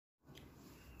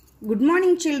Good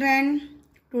morning children.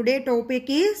 Today topic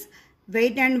is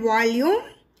weight and volume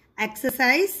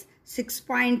exercise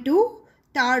 6.2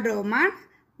 third Roman.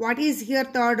 What is here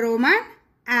third Roman?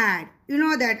 Add. You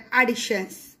know that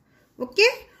additions.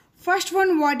 Okay. First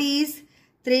one what is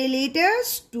 3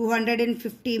 liters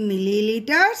 250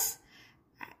 milliliters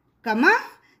comma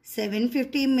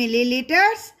 750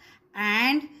 milliliters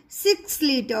and 6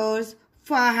 liters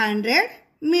 400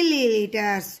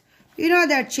 milliliters. You know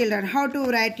that children, how to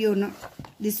write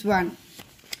this one.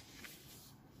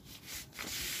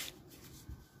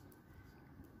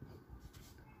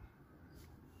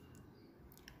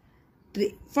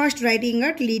 First writing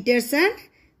at liters and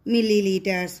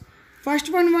milliliters.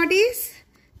 First one what is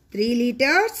 3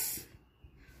 liters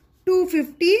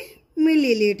 250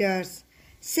 milliliters.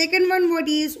 Second one what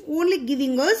is only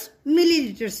giving us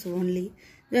milliliters only.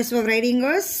 That's why writing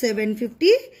us 750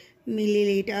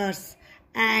 milliliters.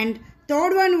 And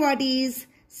third one what is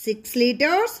 6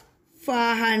 liters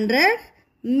 400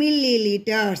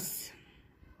 milliliters.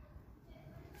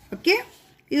 Okay,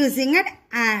 using an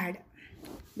add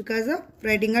because of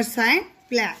writing a sign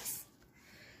plus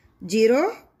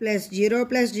 0 plus 0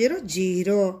 plus 0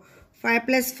 0 5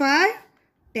 plus 5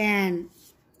 10.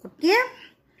 Okay,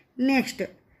 next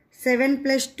 7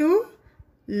 plus 2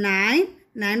 9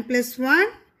 9 plus 1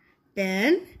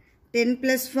 10 10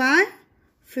 plus 5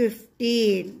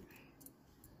 15.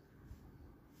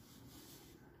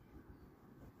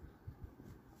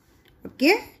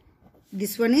 Okay,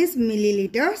 this one is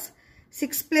milliliters.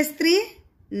 6 plus 3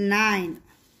 9.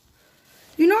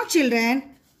 You know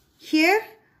children, here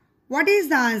what is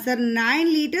the answer?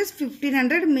 9 liters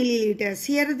 1500 milliliters.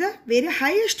 Here the very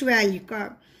highest value.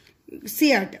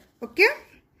 See it. Okay,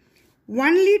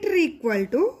 1 liter equal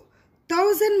to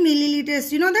 1000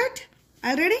 milliliters. You know that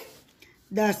already?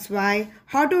 That's why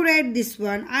how to write this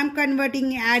one? I am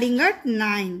converting, adding at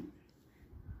 9.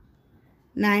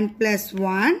 9 plus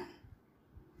 1.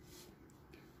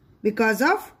 Because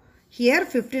of here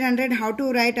 1500, how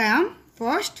to write? I am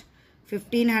first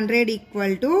 1500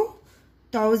 equal to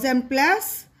 1000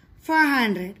 plus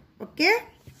 400. Okay,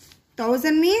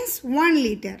 1000 means 1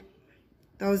 liter.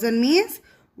 1000 means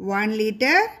 1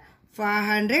 liter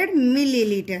 400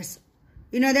 milliliters.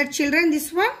 You know that children,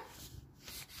 this one?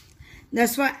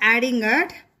 That's why adding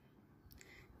at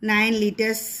 9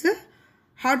 liters.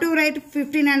 How to write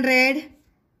 1500?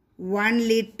 1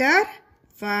 liter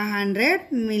 500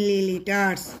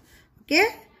 milliliters. Okay,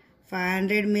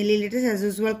 500 milliliters as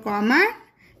usual common.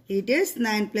 It is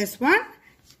 9 plus 1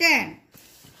 10.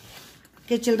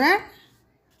 Okay children,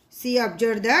 see,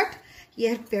 observe that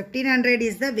here 1500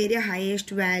 is the very highest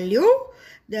value.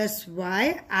 That's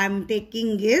why I am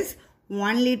taking is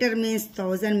 1 liter means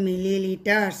 1000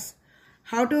 milliliters.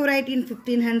 How to write in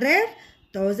 1500?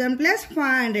 1000 plus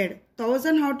 500.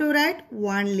 1000 how to write?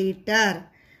 1 liter.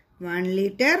 1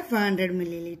 liter 500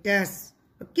 milliliters.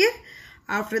 Okay.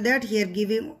 After that here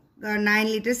giving 9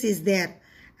 liters is there.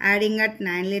 Adding at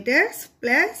 9 liters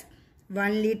plus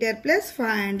 1 liter plus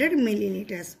 500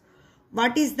 milliliters.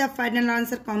 What is the final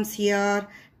answer comes here?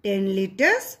 10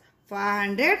 liters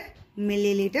 500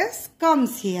 milliliters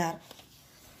comes here.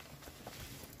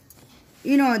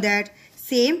 You know that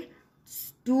same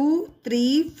 2,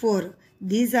 3, 4.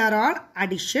 These are all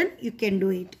addition. You can do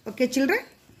it. Okay children.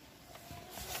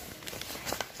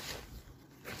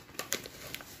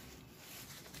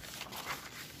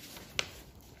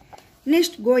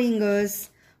 Next going is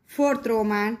fourth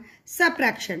Roman,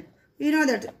 subtraction. You know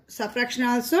that subtraction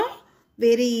also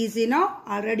very easy now.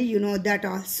 Already you know that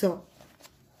also.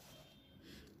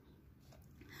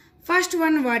 First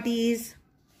one what is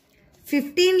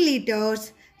 15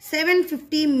 liters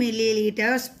 750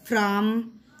 milliliters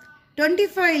from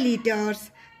 25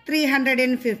 liters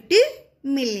 350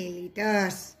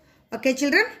 milliliters. Okay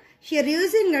children, here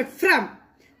using it from.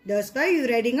 That's why you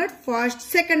writing it first.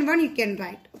 Second one you can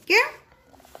write. Okay.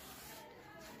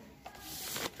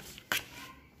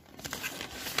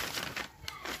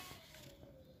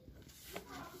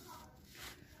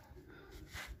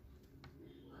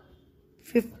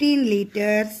 $15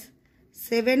 liters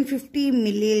 750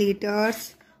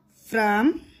 milliliters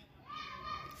from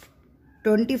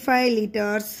 25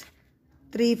 liters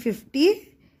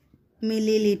 350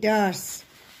 milliliters.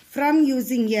 From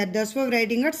using here, that's why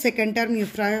writing at second term you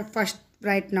first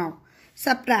write now.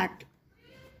 Subtract.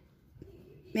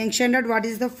 Mentioned that what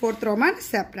is the fourth Roman?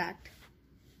 Subtract.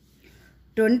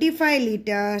 25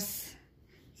 liters.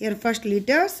 Here first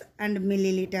liters and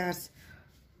milliliters.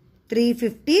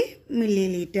 350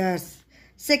 milliliters.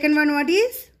 Second one what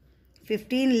is?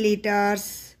 15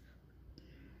 liters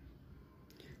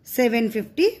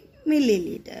 750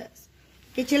 milliliters.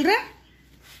 Okay children.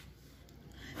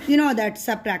 You know that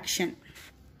subtraction.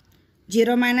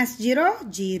 0 minus 0,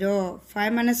 0.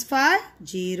 5 minus 5,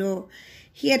 0.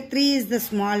 Here 3 is the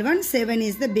small one, 7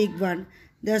 is the big one.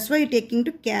 That's why you're taking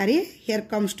to carry. Here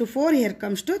comes to 4, here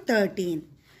comes to 13.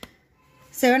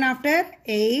 7 after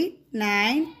 8,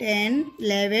 9, 10,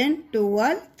 11,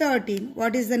 12, 13.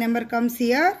 What is the number comes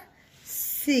here?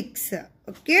 6.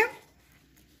 Okay.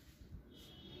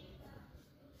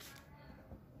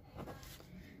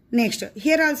 Next,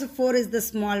 here also 4 is the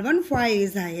small one, 5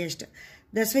 is the highest.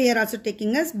 That's why here also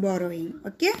taking as borrowing.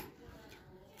 Okay.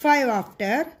 5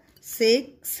 after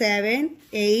 6, 7,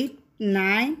 8,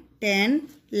 9, 10,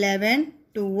 11,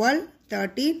 12,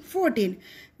 13, 14.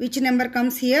 Which number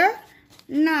comes here?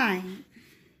 9.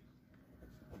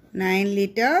 9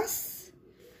 liters,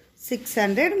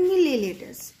 600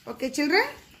 milliliters. Okay, children.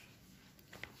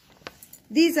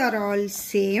 These are all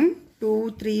same.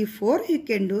 2, 3, 4. You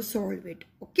can do solve it.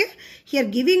 Okay. Here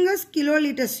giving us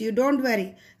kiloliters. You don't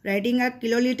worry. Writing our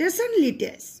kiloliters and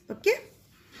liters. Okay.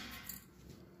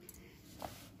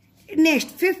 Next,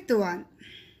 fifth one.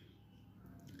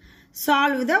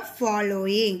 Solve the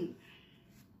following.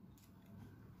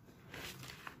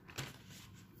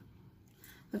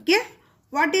 Okay.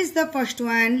 What is the first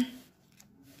one?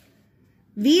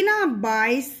 Veena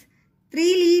buys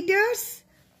 3 liters,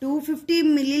 250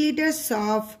 milliliters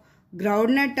of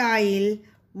groundnut oil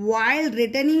while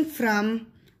returning from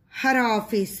her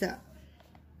office.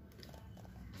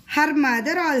 Her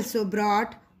mother also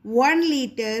brought 1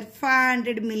 liter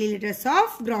 500 milliliters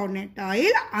of groundnut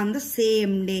oil on the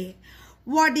same day.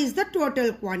 What is the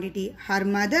total quantity? Her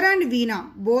mother and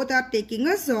Veena both are taking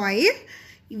us oil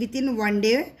within 1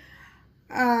 day,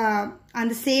 on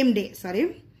the same day.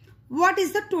 Sorry. What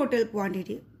is the total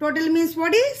quantity? Total means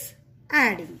what is?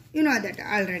 Adding. You know that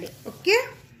already. Okay.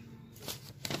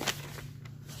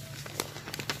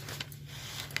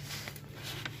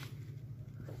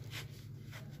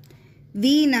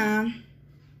 Veena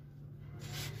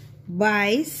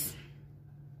buys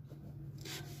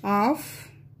of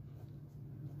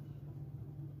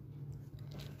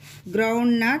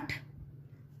groundnut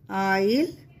oil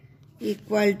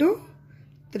equal to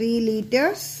 3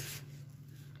 liters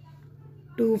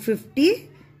 250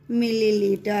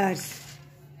 milliliters.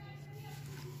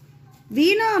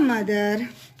 Veena mother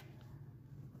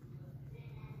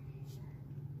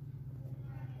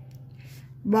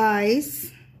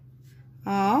buys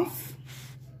of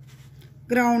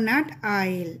groundnut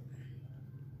oil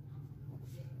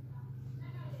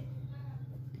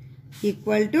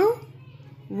equal to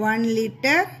 1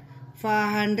 liter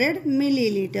 500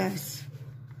 milliliters.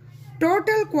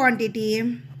 Total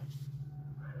quantity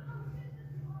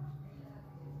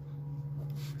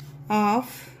of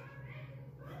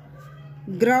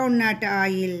groundnut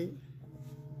oil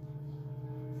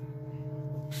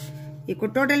equal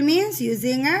total means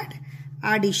using at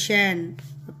addition.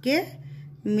 Okay.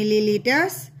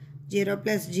 Milliliters 0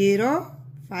 plus 0,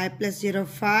 5 plus 0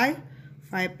 5,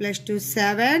 5 plus 2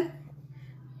 7,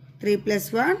 3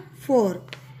 plus 1 4.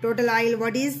 Total oil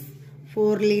what is?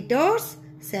 4 liters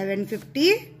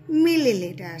 750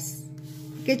 milliliters.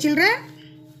 Okay, children.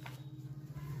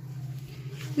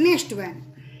 Next one.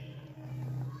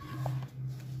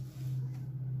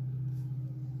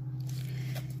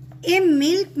 A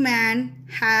milkman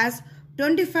has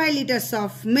 25 liters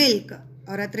of milk.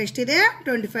 Or at rest ಇದೆ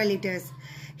 25 liters.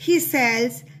 He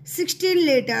sells 16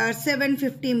 liters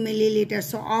 750 milliliters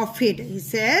of it. He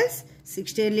sells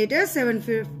 16 liters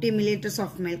 750 milliliters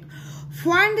of milk.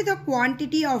 Find the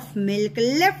quantity of milk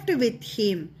left with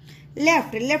him.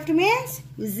 Left means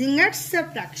using at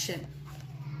subtraction.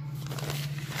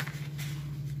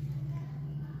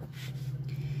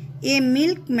 A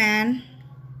milkman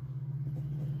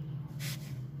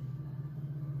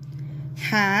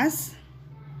has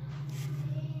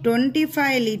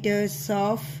 25 liters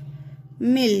of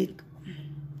milk.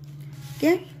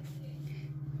 Okay.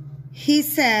 He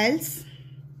sells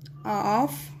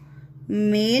of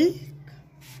milk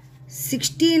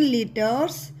 16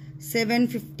 liters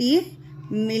 750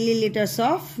 milliliters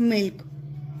of milk.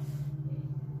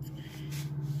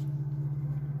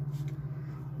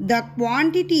 The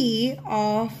quantity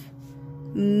of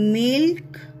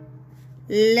milk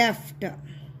left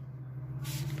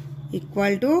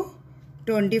equal to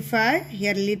 25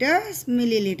 here liters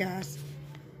milliliters.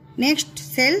 Next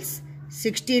sells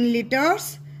 16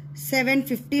 liters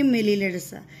 750 milliliters.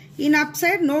 In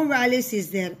upside no values is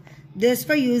there. That's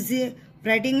why using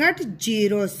writing at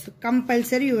zeros.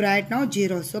 Compulsory you write now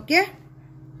zeros. Okay.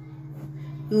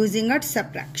 Using at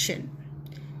subtraction.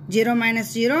 0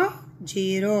 minus 0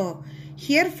 0.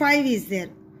 Here 5 is there.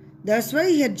 That's why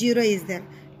here 0 is there.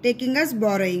 Taking as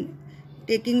borrowing.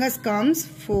 taking us comes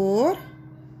 4.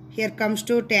 Here comes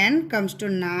to 10, comes to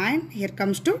 9. Here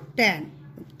comes to 10.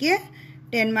 Okay.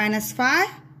 10 minus 5,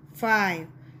 5.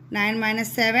 9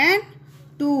 minus 7,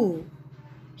 2.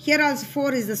 Here also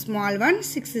 4 is the small one,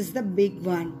 6 is the big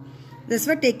one. This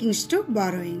was taking to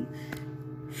borrowing.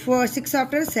 4, 6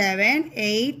 after 7,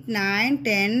 8, 9,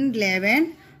 10,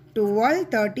 11, 12,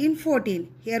 13,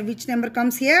 14. Here which number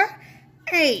comes here?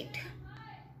 8.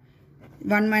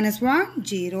 1 minus 1,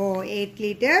 0. 8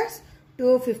 liters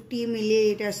to 50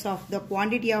 milliliters of the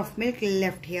quantity of milk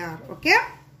left here. Okay.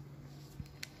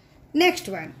 Next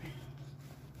one.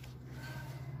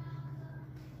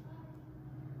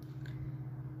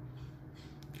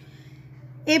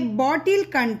 A bottle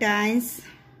contains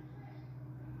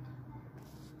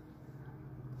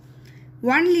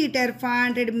 1 liter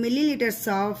 500 milliliters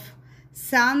of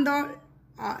sandal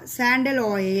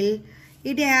oil.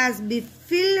 It has been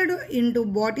filled into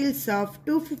bottles of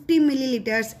 250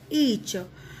 milliliters each.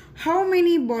 How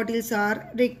many bottles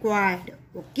are required?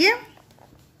 Okay.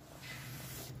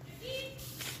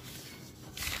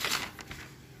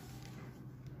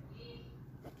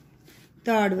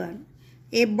 Third one.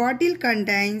 A bottle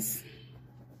contains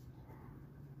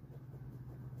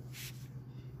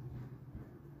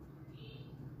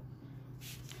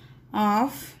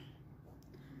of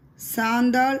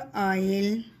sandal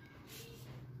oil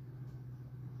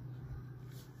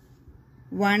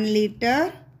 1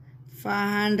 liter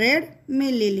 500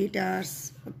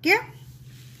 milliliters. Okay.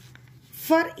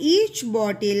 For each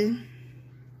bottle,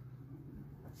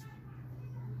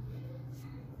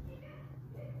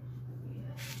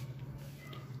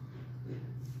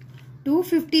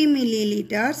 $250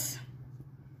 milliliters,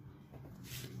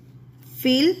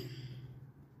 fill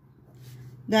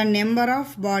the number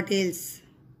of bottles.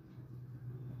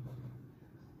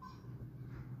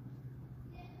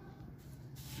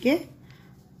 Okay.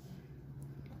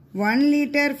 1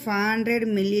 liter 500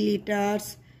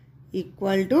 milliliters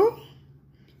equal to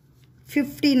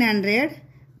 1500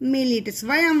 milliliters.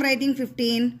 Why I am writing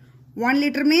 15? 1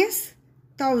 liter means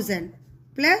 1000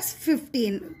 plus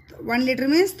 15. 1 liter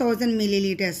means 1000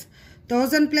 milliliters.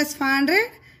 1000 plus 500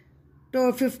 to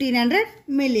 1500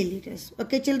 milliliters.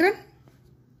 Okay, children?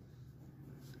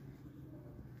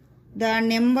 The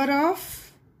number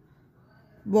of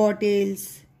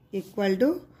bottles equal to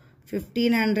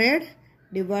 1500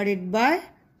 divided by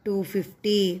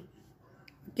 250.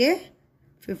 Okay?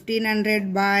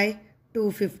 1500 by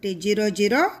 250. 0,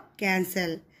 0,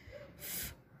 cancel.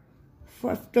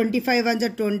 25 ones are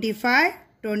 25.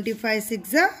 25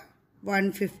 6 are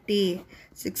 150.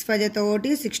 6 5 are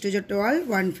 30. 6 2 are 12.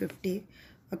 150.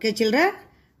 Okay, children?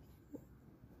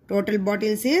 Total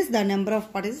bottles is the number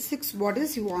of bottles. 6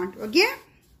 bottles you want. Okay?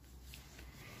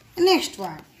 Next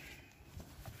one.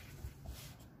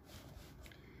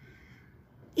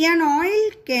 An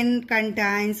oil can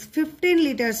contains 15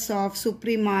 liters of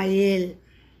supreme oil.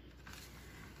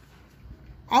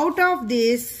 Out of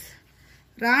this,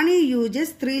 Rani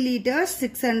uses 3 liters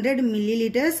 600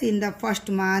 milliliters in the first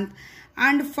month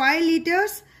and 5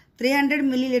 liters 300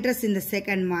 milliliters in the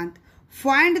second month.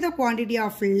 Find the quantity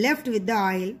of left with the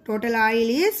oil. Total oil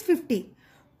is 50.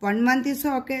 1 month is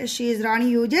okay. Rani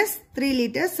uses 3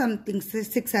 liters something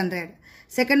 600.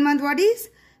 Second month what is?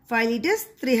 5 liters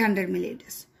 300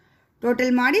 milliliters. Total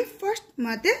ಮಾಡಿ first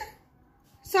ಮತ್ತೆ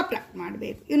subtract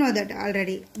ಮಾಡಬೇಕು. You know that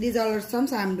already. These are all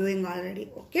sums I am doing already.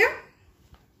 Okay.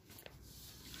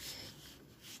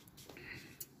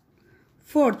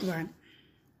 Fourth one.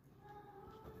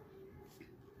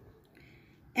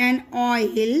 An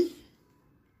oil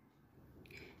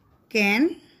can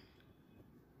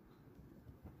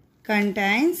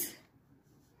contains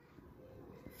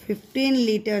 15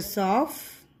 liters of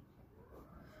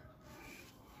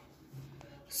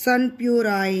sun pure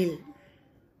oil.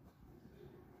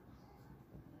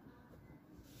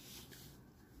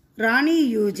 Rani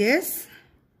uses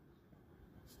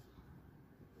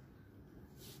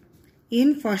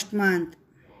in first month.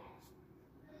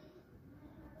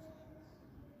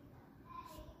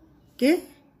 Okay,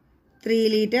 3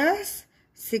 liters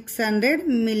 600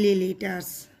 milliliters.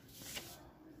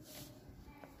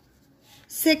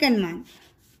 Second month,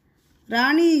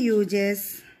 Rani uses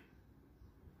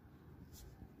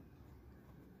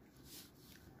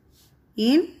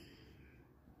in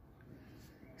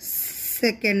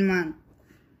second month.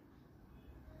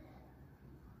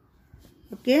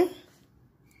 Okay,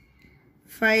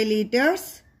 5 liters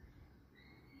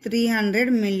 300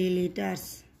 milliliters.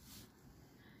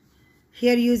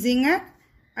 Here using a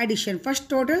addition. First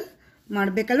total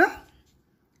ಮಾಡಬೇಕಲ್ವಾ?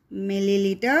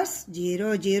 Milliliters 0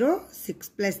 0 6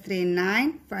 plus 3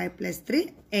 9 5 plus 3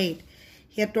 8.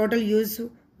 Here total use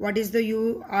What is the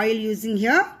oil using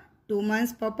here? 2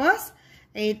 months purpose.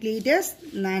 8 liters,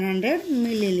 900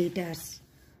 milliliters.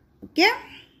 Okay.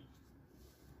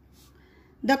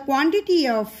 The quantity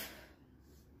of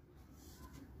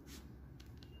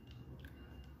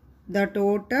the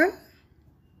total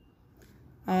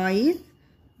oil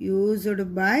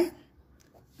used by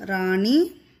Rani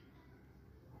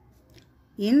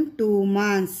in 2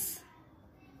 months.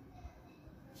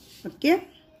 Okay.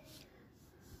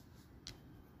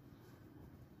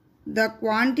 The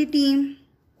quantity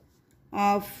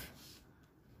of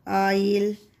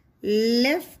oil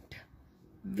left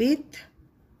with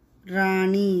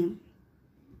Rani.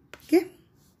 Okay.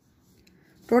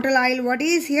 Total oil, what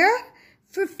is here?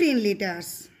 15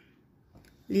 liters.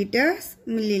 Liters,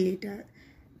 milliliter.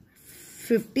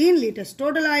 15 liters.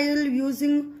 Total oil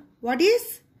using what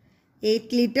is?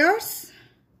 8 liters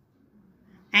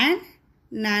and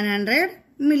 900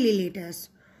 milliliters.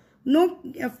 No,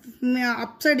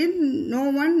 upside in no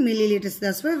 1 milliliters.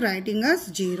 That's why writing as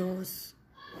zeros.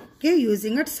 Okay,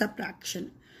 using a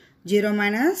subtraction. 0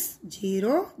 minus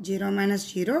 0, 0 minus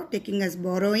 0, taking as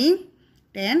borrowing.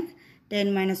 10,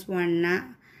 10 minus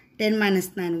 1, 10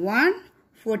 minus 9, 1,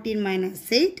 14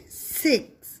 minus 8,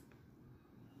 6.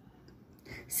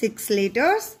 6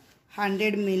 liters,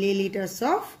 100 milliliters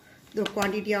of the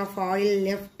quantity of oil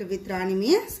left with Rani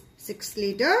means 6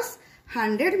 liters,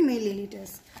 100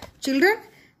 milliliters. Children,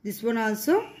 this one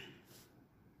also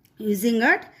using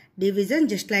at division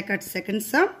just like at second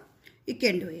sum, you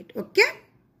can do it. Okay.